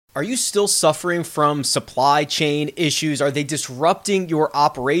Are you still suffering from supply chain issues? Are they disrupting your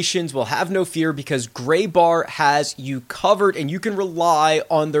operations? Well, have no fear because Gray Bar has you covered and you can rely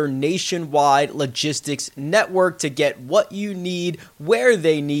on their nationwide logistics network to get what you need, where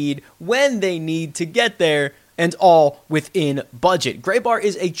they need, when they need to get there, and all within budget. Gray Bar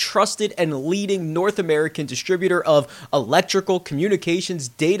is a trusted and leading North American distributor of electrical, communications,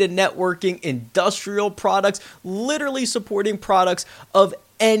 data networking, industrial products, literally supporting products of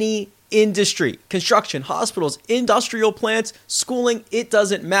any industry, construction, hospitals, industrial plants, schooling, it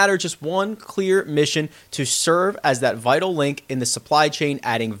doesn't matter. Just one clear mission: to serve as that vital link in the supply chain,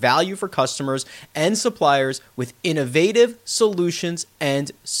 adding value for customers and suppliers with innovative solutions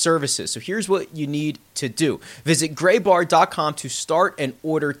and services. So here's what you need to do. Visit graybar.com to start and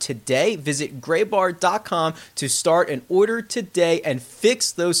order today. Visit graybar.com to start and order today and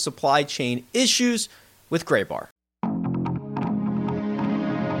fix those supply chain issues with Gray Bar.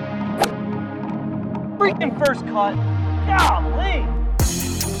 Freaking first cut. Golly.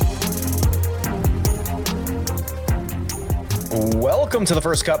 Welcome to the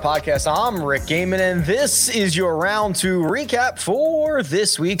First Cut Podcast. I'm Rick Gaiman, and this is your round two recap for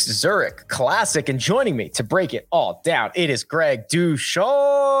this week's Zurich Classic. And joining me to break it all down, it is Greg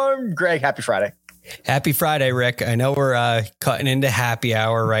Ducharme. Greg, happy Friday. Happy Friday, Rick. I know we're cutting into happy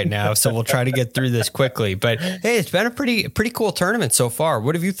hour right now, so we'll try to get through this quickly. But hey, it's been a pretty cool tournament so far.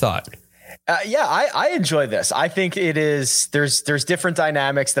 What have you thought? I enjoy this. I think it is, there's different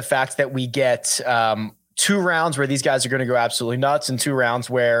dynamics. The fact that we get two rounds where these guys are going to go absolutely nuts and two rounds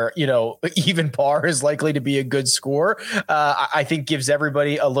where, even par is likely to be a good score, I think gives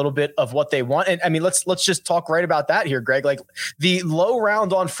everybody a little bit of what they want. And I mean, let's just talk right about that here, Greg. Like the low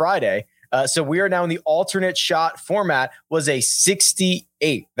round on Friday, so we are now in the alternate shot format, was a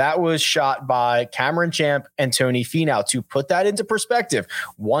 68. That was shot by Cameron Champ and Tony Finau. To put that into perspective,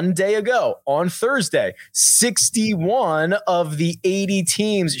 one day ago on Thursday, 61 of the 80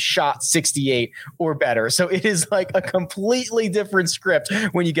 teams shot 68 or better. So it is like a completely different script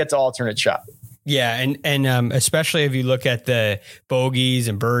when you get to alternate shot. Yeah, and especially if you look at the bogeys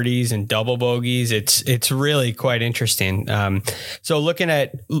and birdies and double bogeys, it's really quite interesting. So looking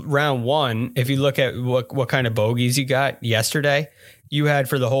at round one, if you look at what kind of bogeys you got yesterday, you had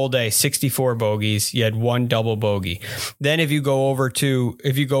for the whole day 64 bogeys. You had one double bogey. Then if you go over to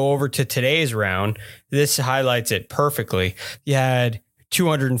today's round, this highlights it perfectly. You had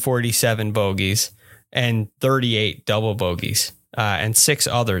 247 bogeys and 38 double bogeys. And 6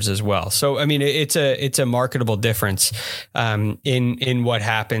 others as well. So, I mean, it's a marketable difference in what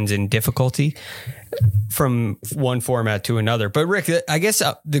happens in difficulty from one format to another. But Rick, I guess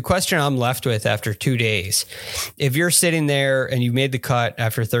the question I'm left with after 2 days, if you're sitting there and you made the cut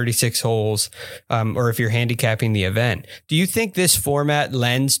after 36 holes, or if you're handicapping the event, do you think this format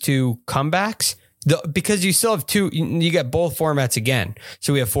lends to comebacks? Because you still have you get both formats again.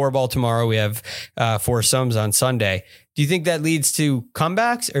 So we have 4-ball tomorrow. We have 4-sums on Sunday. Do you think that leads to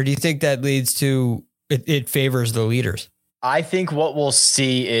comebacks, or do you think that leads to it favors the leaders? I think what we'll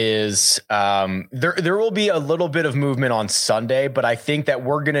see is there will be a little bit of movement on Sunday, but I think that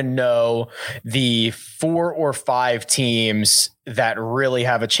we're going to know the 4 or 5 teams that really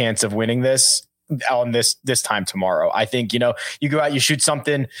have a chance of winning this on this time tomorrow. I think, you go out, you shoot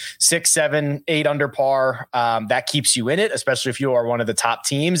something 6, 7, 8 under par. That keeps you in it, especially if you are one of the top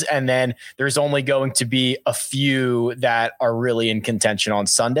teams. And then there's only going to be a few that are really in contention on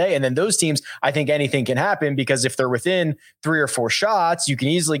Sunday. And then those teams, I think anything can happen, because if they're within 3 or 4 shots, you can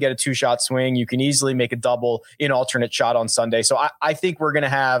easily get a 2-shot swing. You can easily make a double in alternate shot on Sunday. So I think we're going to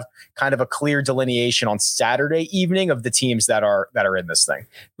have kind of a clear delineation on Saturday evening of the teams that are in this thing.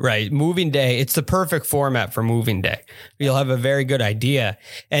 Right. Moving day. It's the perfect format for moving day. You'll have a very good idea.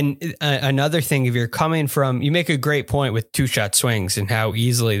 And another thing, if you're coming from, you make a great point with 2-shot swings and how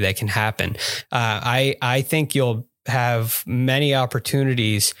easily they can happen. I think you'll have many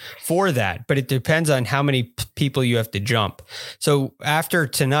opportunities for that, but it depends on how many people you have to jump. So after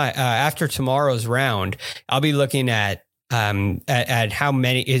tomorrow's round, I'll be looking at how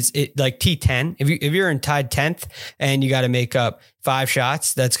many is it, like T10. If you're in tied 10th and you got to make up 5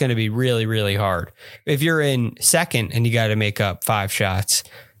 shots, that's going to be really, really hard. If you're in second and you got to make up 5 shots,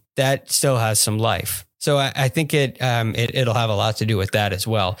 that still has some life. So I think it'll have a lot to do with that as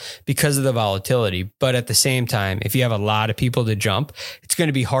well because of the volatility. But at the same time, if you have a lot of people to jump, it's going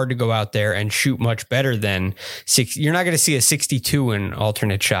to be hard to go out there and shoot much better than 6. You're not going to see a 62 in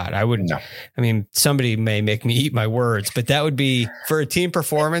alternate shot. I wouldn't. No. I mean, somebody may make me eat my words, but that would be for a team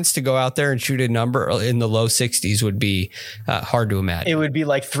performance to go out there and shoot a number in the low 60s would be hard to imagine. It would be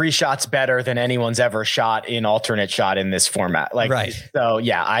like 3 shots better than anyone's ever shot in alternate shot in this format. Like, right. So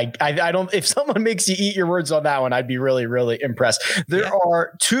yeah, I don't, if someone makes you eat your words on that one, I'd be really, really impressed. There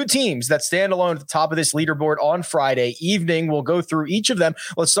are 2 teams that stand alone at the top of this leaderboard on Friday evening. We'll go through each of them.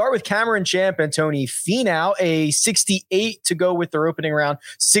 Let's start with Cameron Champ and Tony Finau, a 68 to go with their opening round,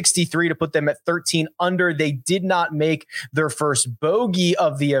 63 to put them at 13 under. They did not make their first bogey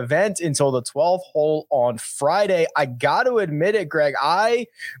of the event until the 12th hole on Friday. I got to admit it, Greg, I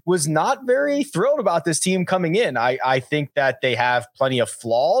was not very thrilled about this team coming in. I think that they have plenty of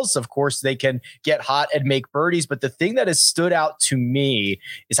flaws. Of course, they can get hot and make birdies. But the thing that has stood out to me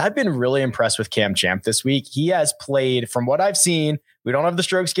is I've been really impressed with Cam Champ this week. He has played, from what I've seen, we don't have the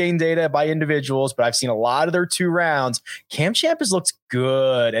strokes gain data by individuals, but I've seen a lot of their 2 rounds. Cam Champ has looked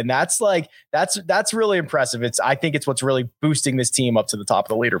good. And that's really impressive. I think it's what's really boosting this team up to the top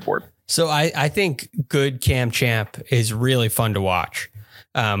of the leaderboard. So I think good Cam Champ is really fun to watch.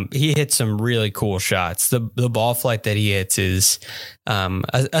 He hits some really cool shots. The ball flight that he hits is,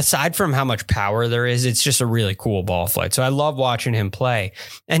 aside from how much power there is, it's just a really cool ball flight. So I love watching him play.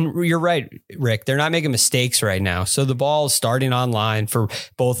 And you're right, Rick, they're not making mistakes right now. So the ball is starting online for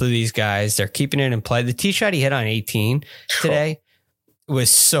both of these guys. They're keeping it in play. The tee shot he hit on 18 today was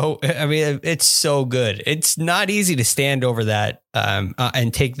it's so good. It's not easy to stand over that,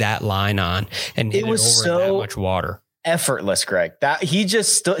 and take that line on and hit it over that much water. Effortless, Greg. That he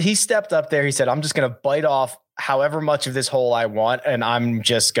stepped up there. He said, I'm just going to bite off however much of this hole I want, and I'm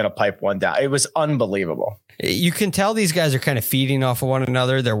just going to pipe one down. It was unbelievable. You can tell these guys are kind of feeding off of one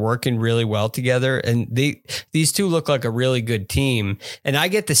another. They're working really well together, and these 2 look like a really good team. And I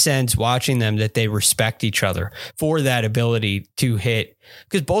get the sense watching them that they respect each other for that ability to hit.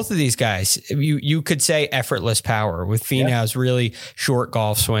 Because both of these guys, you could say effortless power with Finau's really short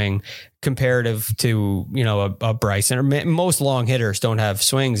golf swing comparative to, a Bryson, or most long hitters don't have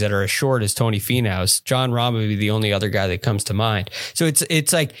swings that are as short as Tony Finau's. John Rahm would be the only other guy that comes to mind. So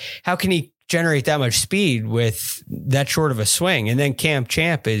it's like, how can he generate that much speed with that short of a swing? And then Cam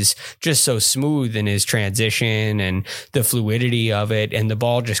Champ is just so smooth in his transition and the fluidity of it. And the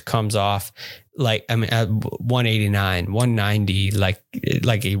ball just comes off at 189, 190,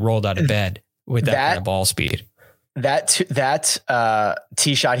 like he rolled out of bed with that kind of ball speed. That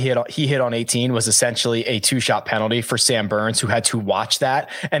tee shot he hit on 18 was essentially a 2-shot penalty for Sam Burns, who had to watch that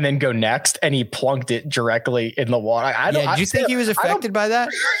and then go next, and he plunked it directly in the water. Did you think he was affected by that?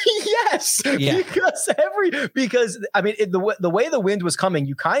 Yes, because the way the wind was coming,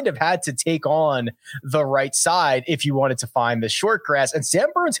 you kind of had to take on the right side if you wanted to find the short grass. And Sam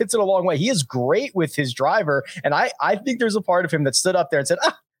Burns hits it a long way. He is great with his driver, and I think there's a part of him that stood up there and said,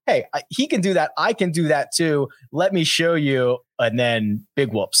 hey, he can do that. I can do that too. Let me show you. And then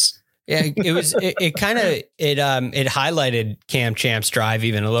big whoops. Yeah, it highlighted Cam Champ's drive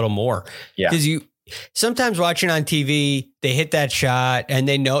even a little more. Yeah. Because sometimes watching on TV, they hit that shot and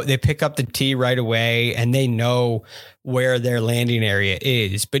they pick up the tee right away and they know where their landing area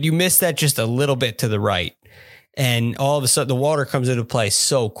is, but you miss that just a little bit to the right. And all of a sudden the water comes into play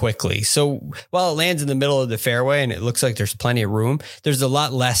so quickly. So while it lands in the middle of the fairway and it looks like there's plenty of room, there's a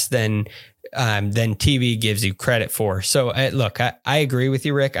lot less than TV gives you credit for. So I agree with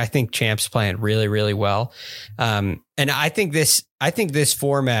you, Rick. I think Champ's playing really, really well. And I think this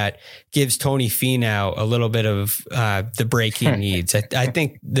format gives Tony Finau a little bit of the break he needs. I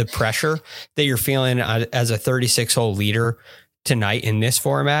think the pressure that you're feeling as a 36-hole leader tonight in this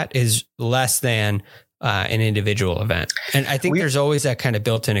format is less than an individual event. And I think there's always that kind of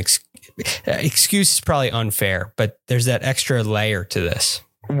built-in excuse is probably unfair, but there's that extra layer to this.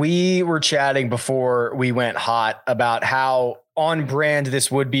 We were chatting before we went hot about how on brand this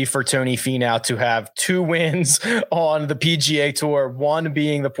would be for Tony Finau to have 2 wins on the PGA Tour, one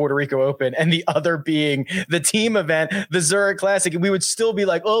being the Puerto Rico Open and the other being the team event, the Zurich Classic. And we would still be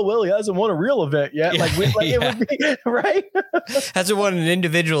like, oh, well, he hasn't won a real event yet. It would be right. Hasn't won an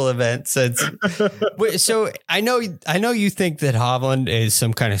individual event since. So I know you think that Hovland is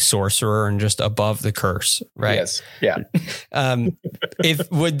some kind of sorcerer and just above the curse, right? Yes. Yeah.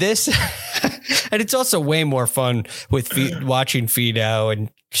 Would this, and it's also way more fun with watching Finau and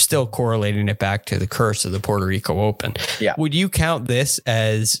still correlating it back to the curse of the Puerto Rico Open. Yeah. Would you count this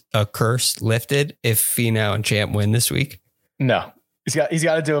as a curse lifted if Finau and Champ win this week? No. He's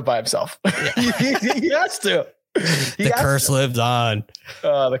got to do it by himself. He has to. The curse lives on.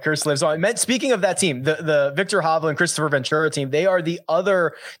 The curse lives on. Speaking of that team, the Victor Hovland, Christopher Ventura team, they are the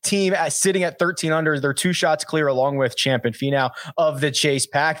other team sitting at 13 under. They're 2 shots clear along with Champ and Finau of the Chase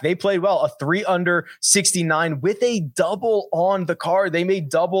Pack. They played well, a 3 under 69 with a double on the card. They made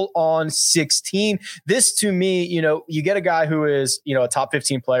double on 16. This to me, you get a guy who is, a top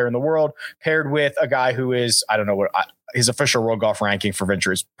 15 player in the world paired with a guy who is, I don't know what his official world golf ranking for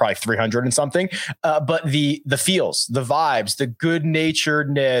Ventura is probably 300 and something. But the feels, the vibes, the good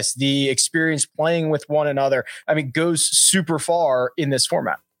naturedness, the experience playing with one another, goes super far in this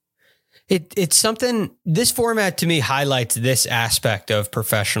format. It's something, this format to me highlights this aspect of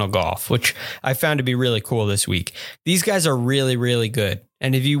professional golf, which I found to be really cool this week. These guys are really, really good.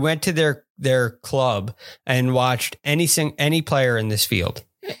 And if you went to their club and watched any player in this field,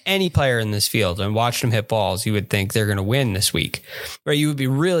 and watched them hit balls, you would think they're going to win this week, right? You'd be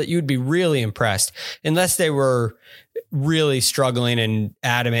really impressed, unless they were really struggling and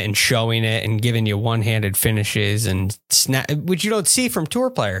adamant and showing it and giving you one-handed finishes and which you don't see from tour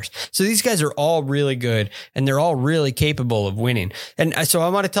players. So these guys are all really good and they're all really capable of winning. And so I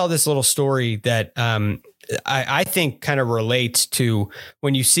want to tell this little story that I think kind of relates to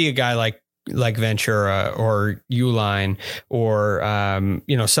when you see a guy like Ventura or Uline or,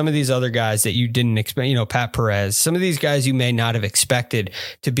 some of these other guys that you didn't expect, Pat Perez, some of these guys you may not have expected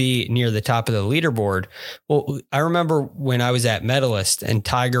to be near the top of the leaderboard. Well, I remember when I was at Medalist and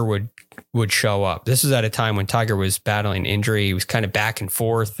Tiger would show up. This was at a time when Tiger was battling injury. He was kind of back and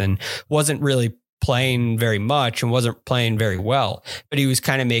forth and wasn't really playing very much and wasn't playing very well, but he was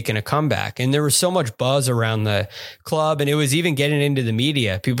kind of making a comeback. And there was so much buzz around the club, and it was even getting into the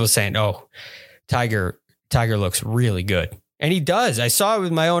media. People saying, "Oh, Tiger looks really good." And he does. I saw it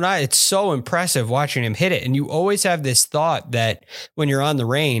with my own eye. It's so impressive watching him hit it. And you always have this thought that when you're on the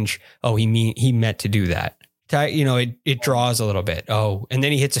range, oh, he meant to do that. It draws a little bit. Oh, and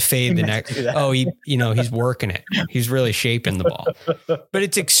then he hits a fade the next. Oh, he's working it. He's really shaping the ball. But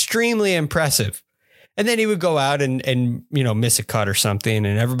it's extremely impressive. And then he would go out and miss a cut or something,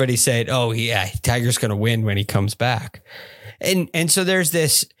 and everybody said, "Oh yeah, Tiger's going to win when he comes back." And so there's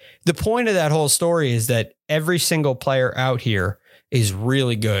this. The point of that whole story is that every single player out here is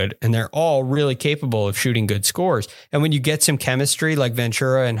really good, and they're all really capable of shooting good scores. And when you get some chemistry like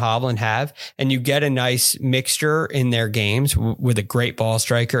Ventura and Hovland have, and you get a nice mixture in their games with a great ball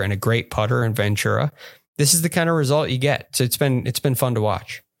striker and a great putter in Ventura, this is the kind of result you get. So it's been fun to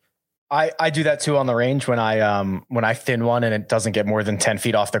watch. I do that too on the range when I thin one and it doesn't get more than 10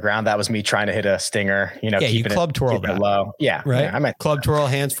 feet off the ground. That was me trying to hit a stinger, you club twirl it low. Yeah. Right. Yeah, I meant club twirl,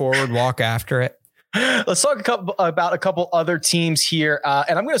 hands forward, walk after it. Let's talk about a couple other teams here.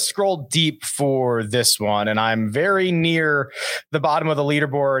 And I'm going to scroll deep for this one. And I'm very near the bottom of the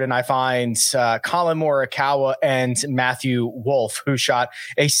leaderboard. And I find Colin Morikawa and Matthew Wolff, who shot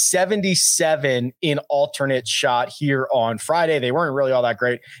a 77 in alternate shot here on Friday. They weren't really all that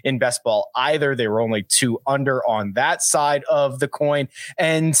great in best ball either. They were only 2 under on that side of the coin.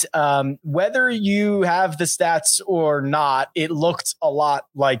 And whether you have the stats or not, it looked a lot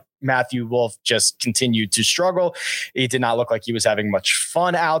like Matthew Wolff just continued to struggle. It did not look like he was having much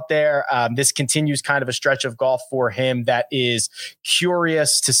fun out there. This continues kind of a stretch of golf for him that is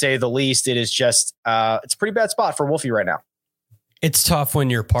curious to say the least. It is just, it's a pretty bad spot for Wolfie right now. It's tough when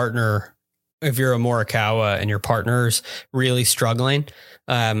your partner, if you're a Morikawa and your partner's really struggling,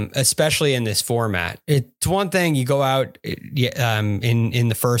 especially in this format. It's one thing you go out in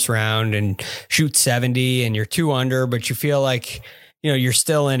the first round and shoot 70 and you're 2 under, but you feel like, you're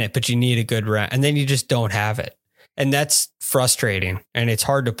still in it, but you need a good round, and then you just don't have it. And that's frustrating, and it's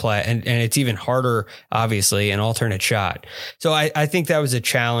hard to play. And it's even harder, obviously, an alternate shot. So I think that was a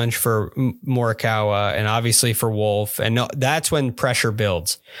challenge for Morikawa and obviously for Wolff. And that's when pressure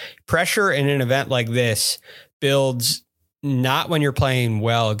builds. Pressure in an event like this builds not when you're playing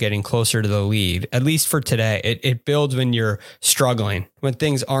well, getting closer to the lead, at least for today. It builds when you're struggling, when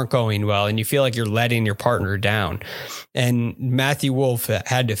things aren't going well and you feel like you're letting your partner down. And Matthew Wolff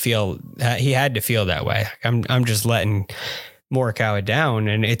had to feel that way. I'm just letting Morikawa down,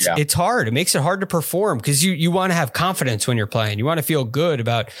 and it's hard. It makes it hard to perform because you want to have confidence when you're playing. You want to feel good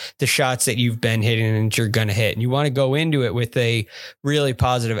about the shots that you've been hitting and you're going to hit, and you want to go into it with a really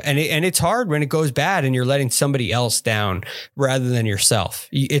positive. And it's hard when it goes bad and you're letting somebody else down rather than yourself.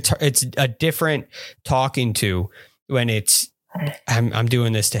 It's a different talking to when it's I'm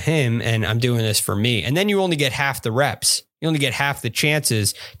doing this to him and I'm doing this for me, and then you only get half the reps. You only get half the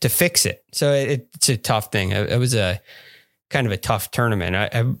chances to fix it. So it's a tough thing. It was kind of a tough tournament.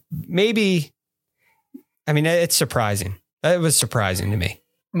 It's surprising. That was surprising to me.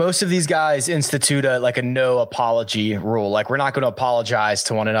 Most of these guys institute a no apology rule. Like, we're not going to apologize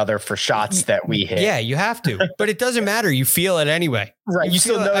to one another for shots that we hit. Yeah, you have to, but it doesn't matter. You feel it anyway. Right. You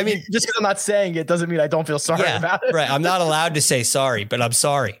still know. I mean, just because I'm not saying it doesn't mean I don't feel sorry about it. Right. I'm not allowed to say sorry, but I'm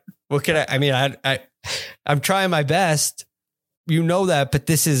sorry. What can I mean, I'm trying my best. You know that, but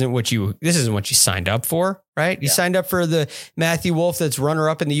this isn't what you signed up for, right? You signed up for the Matthew Wolff that's runner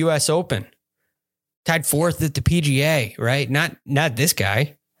up in the US Open. Tied fourth at the PGA, right? Not this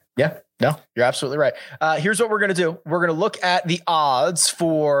guy. Yeah, no, you're absolutely right. Here's what we're going to do. We're going to look at the odds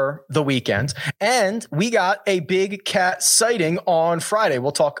for the weekend, and we got a big cat sighting on Friday.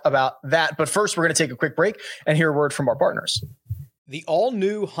 We'll talk about that. But first, we're going to take a quick break and hear a word from our partners. The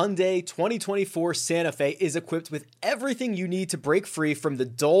all-new Hyundai 2024 Santa Fe is equipped with everything you need to break free from the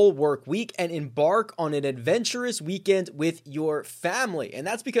dull work week and embark on an adventurous weekend with your family. And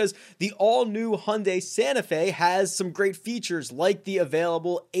that's because the all-new Hyundai Santa Fe has some great features like the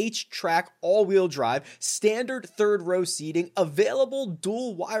available H-Track all-wheel drive, standard third-row seating, available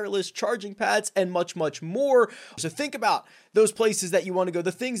dual wireless charging pads, and much, much more. So think about those places that you want to go,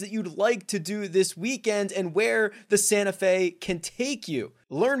 the things that you'd like to do this weekend, and where the Santa Fe can take you.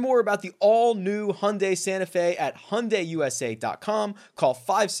 Learn more about the all-new Hyundai Santa Fe at HyundaiUSA.com. Call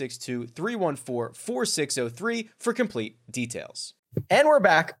 562-314-4603 for complete details. And we're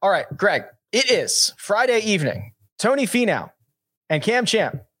back. All right, Greg, it is Friday evening. Tony Finau and Cam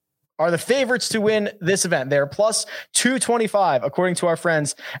Champ are the favorites to win this event. They're plus 225, according to our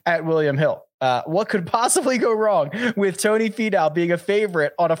friends at William Hill. What could possibly go wrong with Tony Finau being a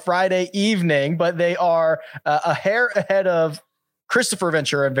favorite on a Friday evening? But they are a hair ahead of Christopher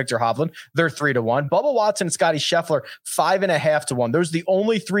Ventura and Victor Hovland. They're 3-1. Bubba Watson and Scotty Scheffler 5.5-1. Those are the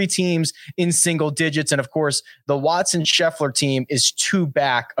only three teams in single digits. And of course, the Watson Scheffler team is 2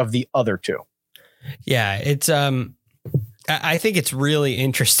 back of the other 2. Yeah, it's I think it's really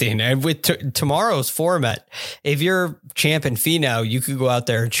interesting. And with tomorrow's format, if you're Champ and Finau, you could go out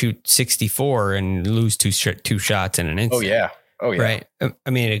there and shoot 64 and lose two shots in an instant. Oh yeah. Right. I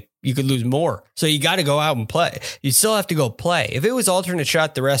mean, you could lose more. So you got to go out and play. You still have to go play. If it was alternate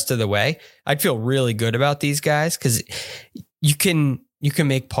shot the rest of the way, I'd feel really good about these guys because you can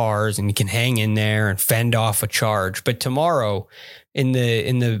make pars and you can hang in there and fend off a charge. But tomorrow in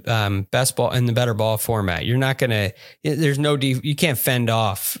the best ball, in the better ball format, you're not going to, you can't fend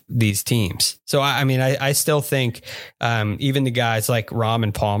off these teams. So, I mean, I still think even the guys like Rahm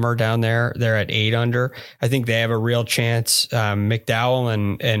and Palmer down there, they're at 8 under. I think they have a real chance.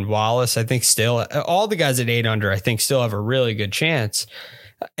 McDowell and Wallace, I think still all the guys at 8 under, I think still have a really good chance.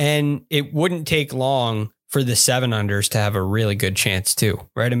 And it wouldn't take long for the 7 unders to have a really good chance too,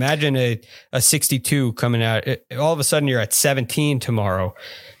 right? Imagine a 62 coming out. All of a sudden you're at 17 tomorrow.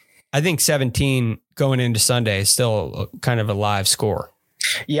 I think 17 going into Sunday is still kind of a live score.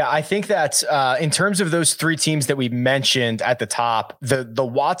 Yeah, I think that in terms of those 3 teams that we mentioned at the top, the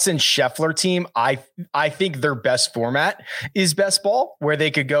Watson Scheffler team, I think their best format is best ball, where they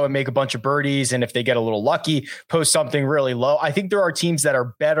could go and make a bunch of birdies, and if they get a little lucky, post something really low. I think there are teams that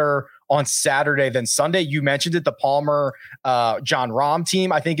are better on Saturday than Sunday. You mentioned it. The Palmer, John Rahm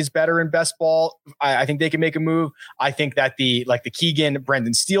team, I think is better in best ball. I think they can make a move. I think that the Keegan,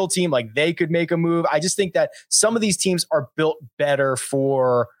 Brendan Steele team, they could make a move. I just think that some of these teams are built better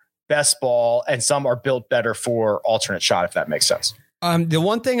for best ball and some are built better for alternate shot, if that makes sense. The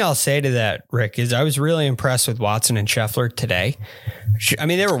one thing I'll say to that, Rick, is I was really impressed with Watson and Scheffler today. I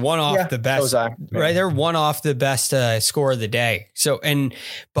mean, they were one off the best, right? They were one off the best score of the day. So, and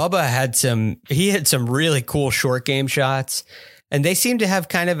Bubba had some really cool short game shots, and they seem to have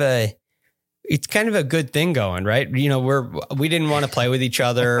it's kind of a good thing going, right? You know, we didn't want to play with each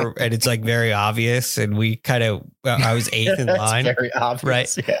other, and it's very obvious. And we kind of, I was 8th in line, very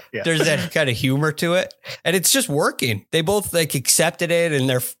obvious, right? Yeah. There's that kind of humor to it, and it's just working. They both accepted it, and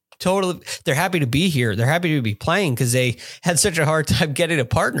they're happy to be here. They're happy to be playing because they had such a hard time getting a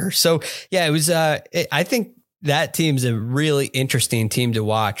partner. So yeah, it was. I think that team's a really interesting team to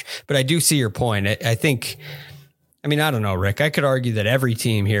watch. But I do see your point. I think. I mean, I don't know, Rick. I could argue that every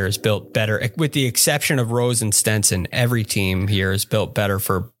team here is built better, with the exception of Rose and Stenson. Every team here is built better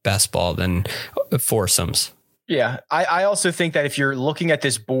for best ball than foursomes. Yeah, I also think that if you're looking at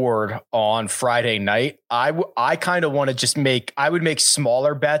this board on Friday night, I kind of want to just I would make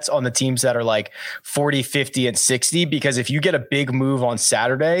smaller bets on the teams that are 40, 50, and 60, because if you get a big move on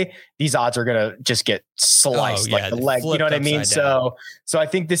Saturday, these odds are going to just get sliced like the leg. You know what I mean? So I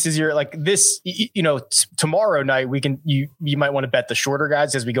think this is your tomorrow night you might want to bet the shorter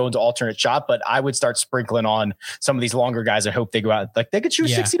guys as we go into alternate shot, but I would start sprinkling on some of these longer guys. I hope they go out they could shoot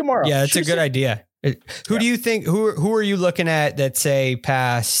 60 tomorrow. Yeah, that's a good idea. Who do you think? Who are you looking at that say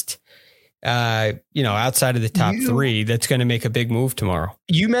past? Outside of the top three, that's going to make a big move tomorrow.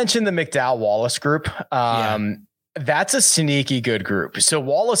 You mentioned the McDowell Wallace group. That's a sneaky good group. So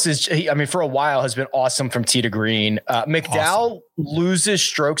Wallace for a while has been awesome from tee to green. McDowell loses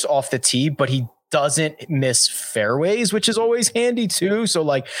strokes off the tee, but he doesn't miss fairways, which is always handy too. So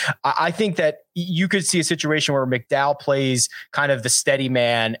like, I think that you could see a situation where McDowell plays kind of the steady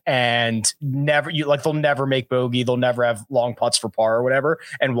man and they'll never make bogey. They'll never have long putts for par or whatever.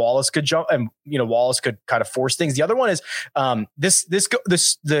 And Wallace could jump and, Wallace could kind of force things. The other one is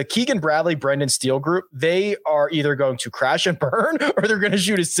the Keegan Bradley, Brendan Steele group. They are either going to crash and burn or they're going to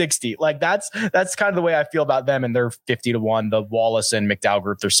shoot a 60. Like that's kind of the way I feel about them. And they're 50-1. The Wallace and McDowell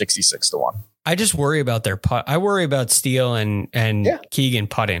group, they're 66-1. I just worry about their putt. I worry about Steele and Keegan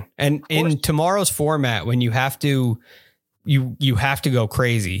putting. And in tomorrow's format, when you have to go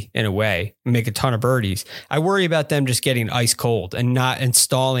crazy in a way, make a ton of birdies. I worry about them just getting ice cold and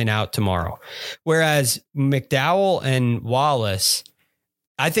stalling out tomorrow. Whereas McDowell and Wallace,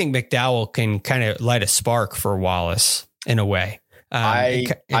 I think McDowell can kind of light a spark for Wallace in a way. I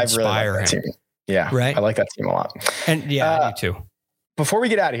inspire really like him. Team. Yeah, right. I like that team a lot. And I do too. Before we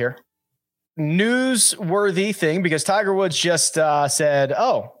get out of here, newsworthy thing, because Tiger Woods just said,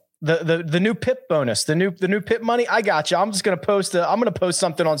 "Oh, the new PIP bonus, the new PIP money. I got you. I'm just gonna post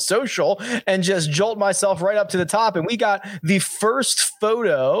something on social and just jolt myself right up to the top." And we got the first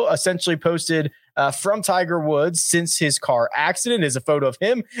photo essentially posted from Tiger Woods since his car accident. Is a photo of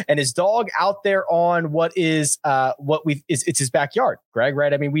him and his dog out there on it's his backyard, Greg,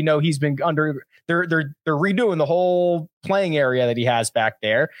 right? I mean, we know he's been they're redoing the whole playing area that he has back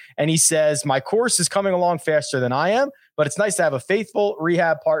there. And he says, "My course is coming along faster than I am, but it's nice to have a faithful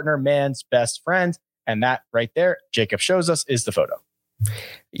rehab partner, man's best friend." And that right there, Jacob shows us, is the photo.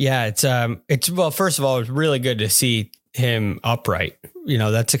 Yeah, it's well, first of all, it's really good to see him upright.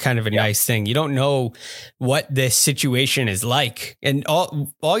 That's a kind of a nice thing. You don't know what this situation is like. And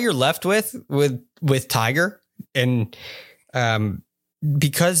all you're left with Tiger, and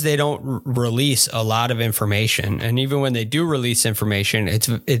because they don't release a lot of information, and even when they do release information,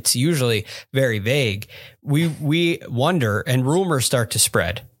 it's usually very vague. We wonder, and rumors start to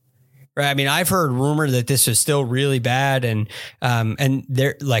spread. Right? I mean, I've heard rumor that this is still really bad, and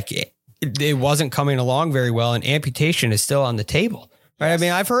they're like it wasn't coming along very well, and amputation is still on the table. Right? I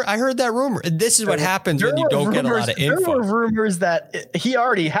mean, I heard that rumor. This is what happens when you don't get a lot of info. There were rumors that he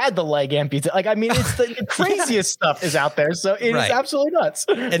already had the leg amputated. Like, I mean, it's the craziest stuff is out there. So it is absolutely nuts.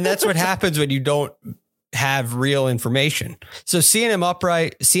 And that's what happens when you don't have real information. So seeing him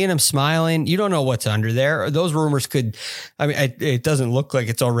upright, seeing him smiling, you don't know what's under there. Those rumors it doesn't look like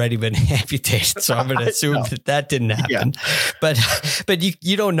it's already been amputated. So I'm going to assume that didn't happen, but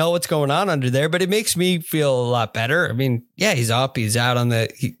you don't know what's going on under there, but it makes me feel a lot better. I mean, he's up and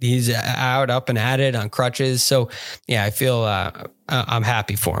at it on crutches. So I feel, I'm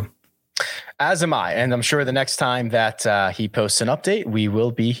happy for him. As am I. And I'm sure the next time that he posts an update, we will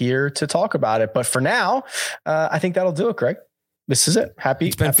be here to talk about it. But for now, I think that'll do it, Greg. This is it.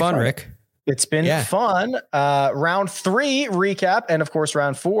 It's been fun, Friday. Rick. It's been fun. Round 3 recap. And of course,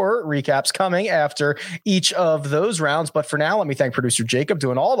 round 4 recaps coming after each of those rounds. But for now, let me thank producer Jacob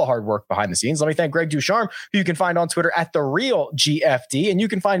doing all the hard work behind the scenes. Let me thank Greg Ducharme, who you can find on Twitter at @TheRealGFD. And you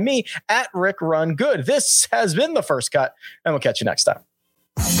can find me at Rick Run Good. This has been The First Cut, and we'll catch you next time.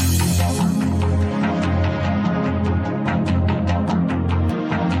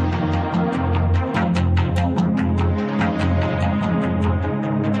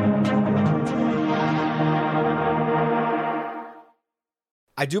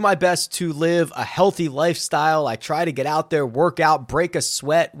 I do my best to live a healthy lifestyle. I try to get out there, work out, break a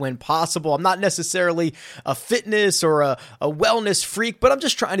sweat when possible. I'm not necessarily a fitness or a wellness freak, but I'm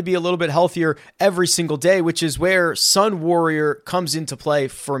just trying to be a little bit healthier every single day, which is where Sun Warrior comes into play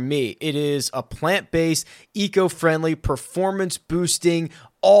for me. It is a plant-based, eco-friendly, performance-boosting,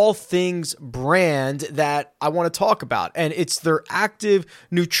 all things brand that I want to talk about. And it's their active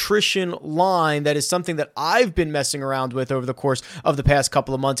nutrition line that is something that I've been messing around with over the course of the past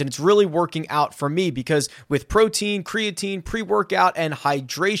couple of months. And it's really working out for me because with protein, creatine, pre-workout, and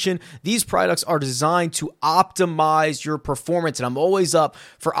hydration, these products are designed to optimize your performance. And I'm always up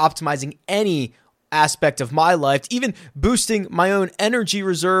for optimizing any aspect of my life, even boosting my own energy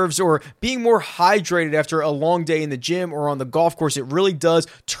reserves or being more hydrated after a long day in the gym or on the golf course. It really does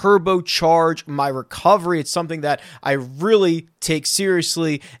turbocharge my recovery. It's something that I really take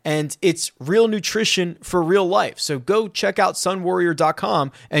seriously, and it's real nutrition for real life. So go check out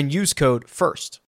sunwarrior.com and use code FIRST.